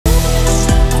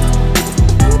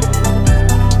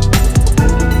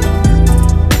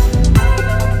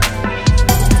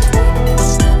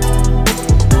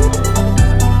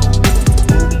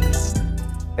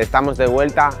Estamos de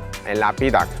vuelta en la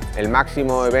PDAC, el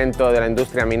máximo evento de la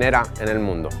industria minera en el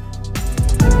mundo.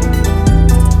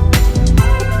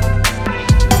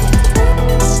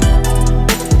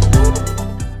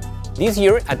 This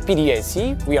year at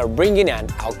PDAC, we are bringing an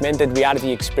augmented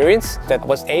reality experience that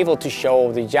was able to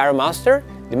show the Gyro Master,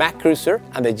 the Mac Cruiser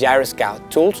and the Gyro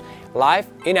Scout tools live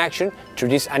in action through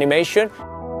this animation.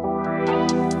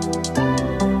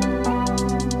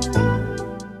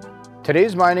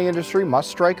 Today's mining industry must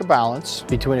strike a balance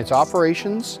between its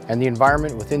operations and the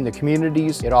environment within the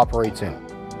communities it operates in.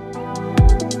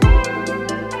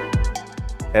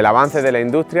 El avance de la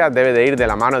industria debe de ir de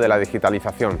la mano de la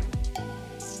digitalización.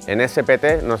 En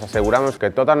SPT nos aseguramos que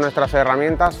todas nuestras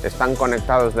herramientas están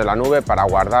conectadas de la nube para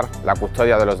guardar la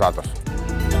custodia de los datos.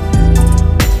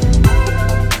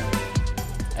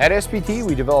 At SPT,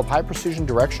 we develop high-precision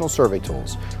directional survey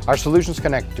tools. Our solutions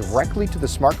connect directly to the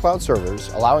SmartCloud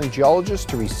servers, allowing geologists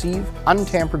to receive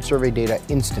untampered survey data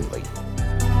instantly.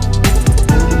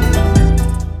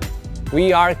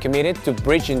 We are committed to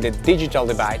bridging the digital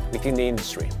divide within the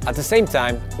industry. At the same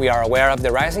time, we are aware of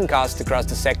the rising costs across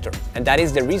the sector, and that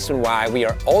is the reason why we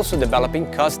are also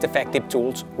developing cost-effective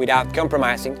tools without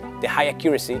compromising the high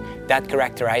accuracy that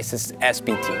characterizes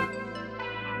SPT.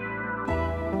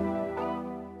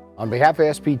 On behalf of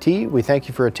SPT, we thank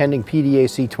you for attending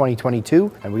PDAC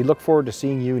 2022, and we look forward to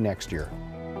seeing you next year.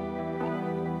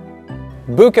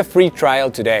 Book a free trial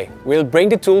today. We'll bring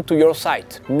the tool to your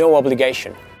site, no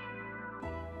obligation.